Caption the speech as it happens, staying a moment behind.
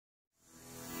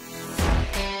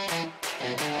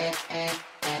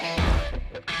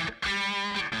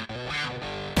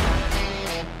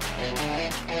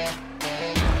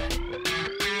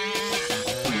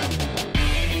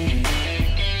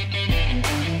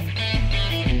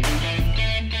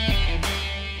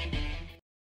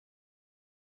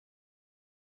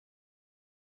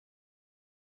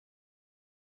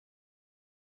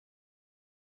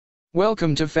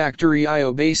Welcome to Factory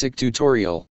I/O Basic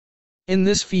Tutorial. In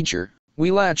this feature,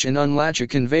 we latch and unlatch a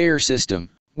conveyor system.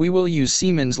 We will use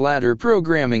Siemens ladder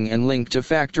programming and link to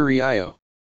Factory I/O.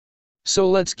 So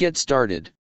let's get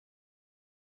started.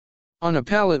 On a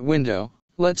pallet window,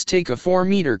 let's take a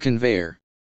 4-meter conveyor.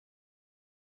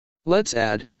 Let's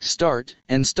add Start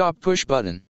and Stop push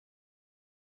button.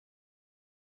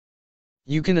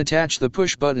 You can attach the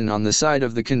push button on the side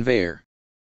of the conveyor.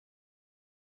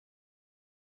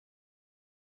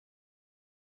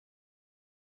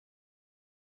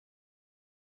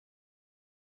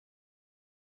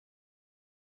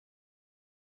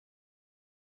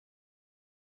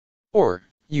 Or,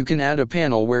 you can add a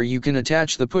panel where you can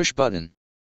attach the push button.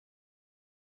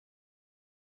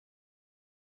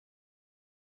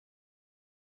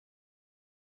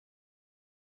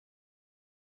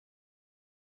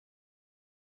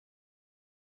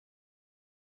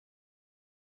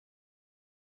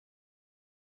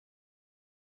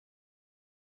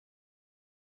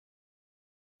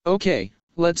 Okay,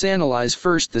 let's analyze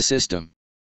first the system.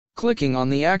 Clicking on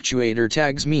the actuator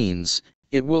tags means,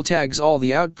 it will tags all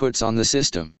the outputs on the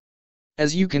system.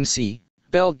 As you can see,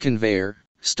 belt conveyor,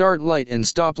 start light and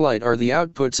stop light are the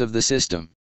outputs of the system.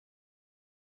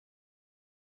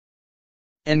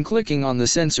 And clicking on the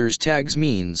sensors tags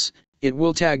means, it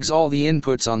will tags all the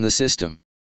inputs on the system.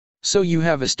 So you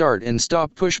have a start and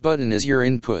stop push button as your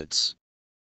inputs.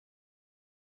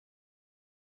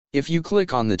 If you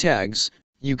click on the tags,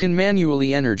 you can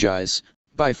manually energize,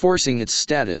 by forcing its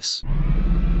status.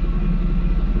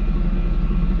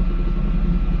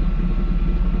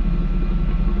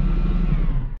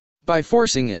 By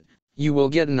forcing it, you will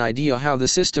get an idea how the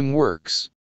system works.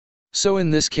 So in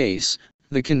this case,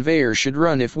 the conveyor should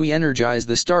run if we energize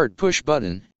the start push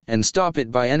button, and stop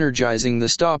it by energizing the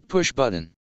stop push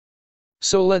button.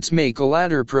 So let's make a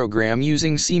ladder program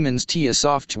using Siemens TIA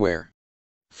software.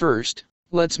 First,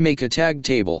 let's make a tag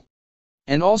table.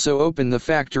 And also open the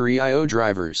Factory I/O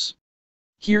drivers.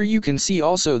 Here you can see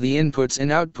also the inputs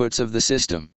and outputs of the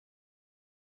system.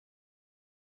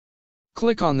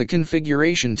 Click on the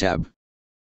Configuration tab.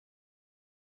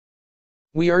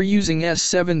 We are using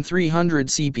S7300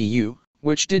 CPU,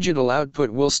 which digital output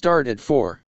will start at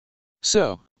 4.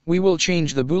 So, we will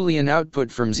change the Boolean output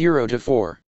from 0 to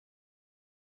 4.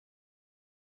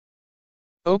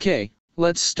 Okay,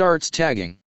 let's start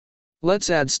tagging. Let's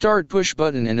add start push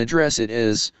button and address it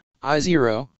as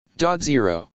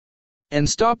I0.0 and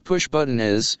stop push button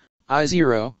as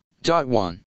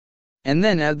I0.1. And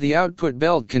then add the output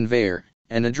belt conveyor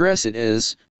and address it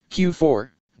as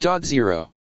Q4.0.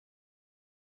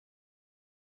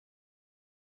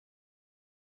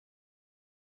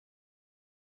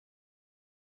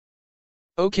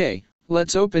 Okay,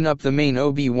 let's open up the main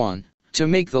OB1 to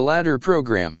make the ladder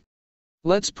program.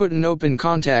 Let's put an open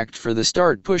contact for the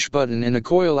start push button and a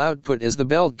coil output as the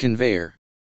belt conveyor.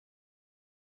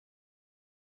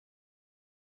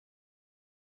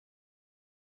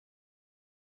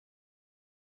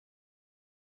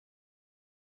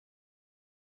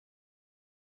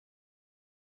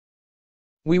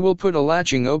 We will put a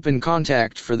latching open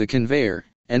contact for the conveyor,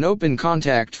 and open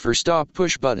contact for stop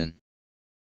push button.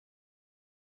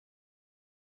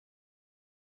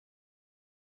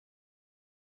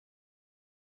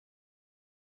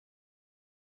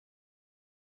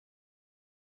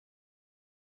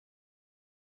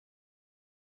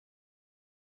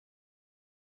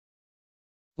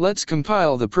 Let's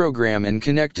compile the program and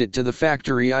connect it to the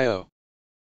Factory I/O.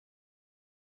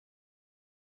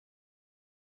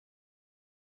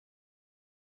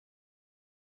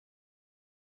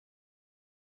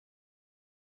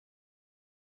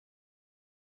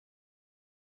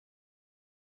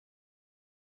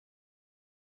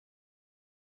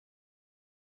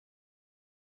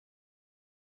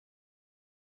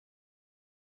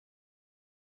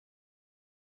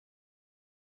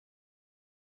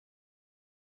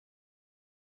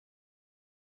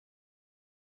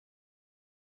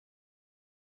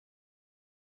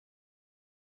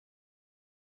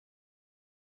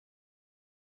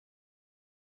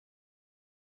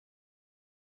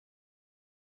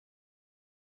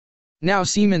 Now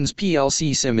Siemens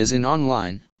PLC SIM is in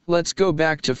online. Let's go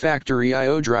back to Factory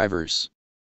I/O drivers.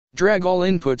 Drag all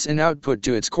inputs and output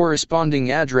to its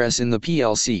corresponding address in the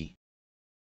PLC.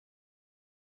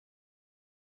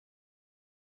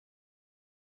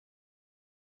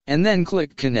 And then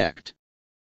click Connect.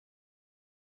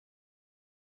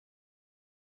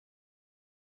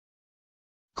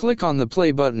 Click on the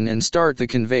play button and start the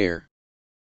conveyor.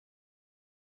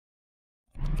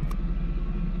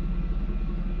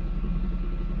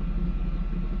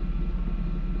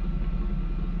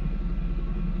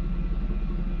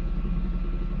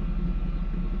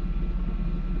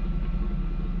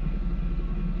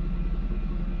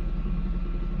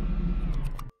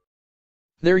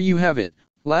 There you have it,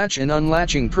 latch and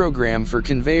unlatching program for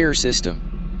conveyor system.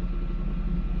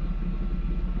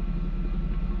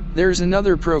 There's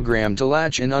another program to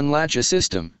latch and unlatch a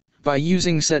system, by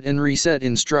using set and reset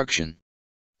instruction.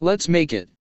 Let's make it.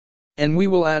 And we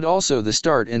will add also the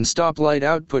start and stop light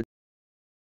output.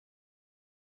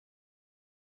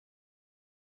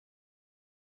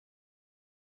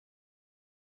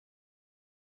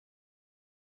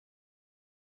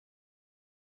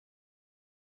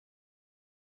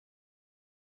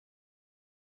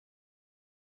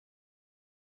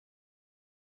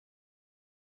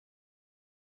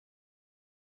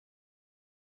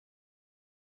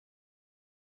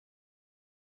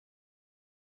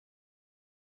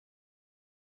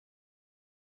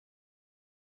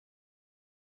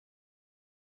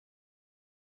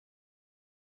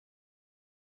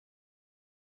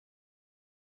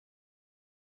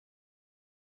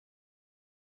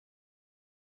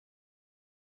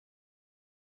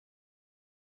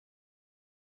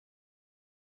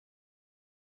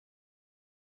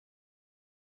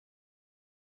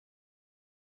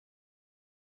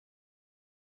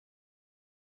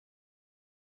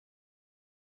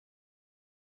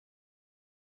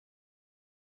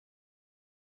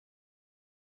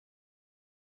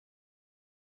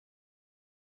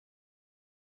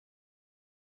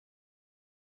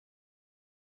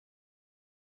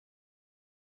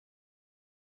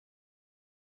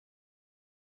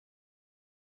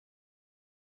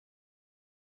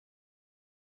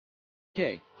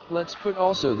 Okay, let's put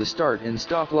also the start and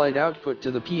stop light output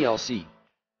to the PLC.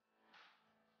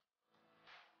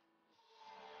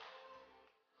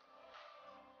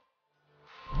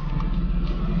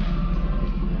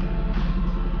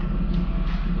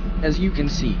 As you can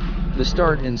see, the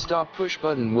start and stop push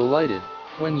button will light it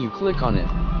when you click on it.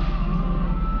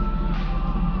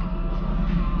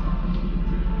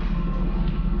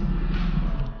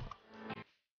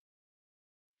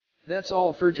 That's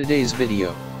all for today's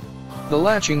video. The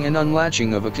latching and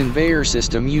unlatching of a conveyor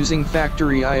system using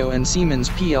Factory I/O and Siemens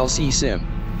PLC SIM.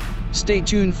 Stay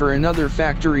tuned for another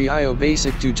Factory I/O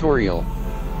basic tutorial.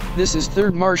 This is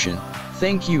Third Martian,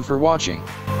 thank you for watching.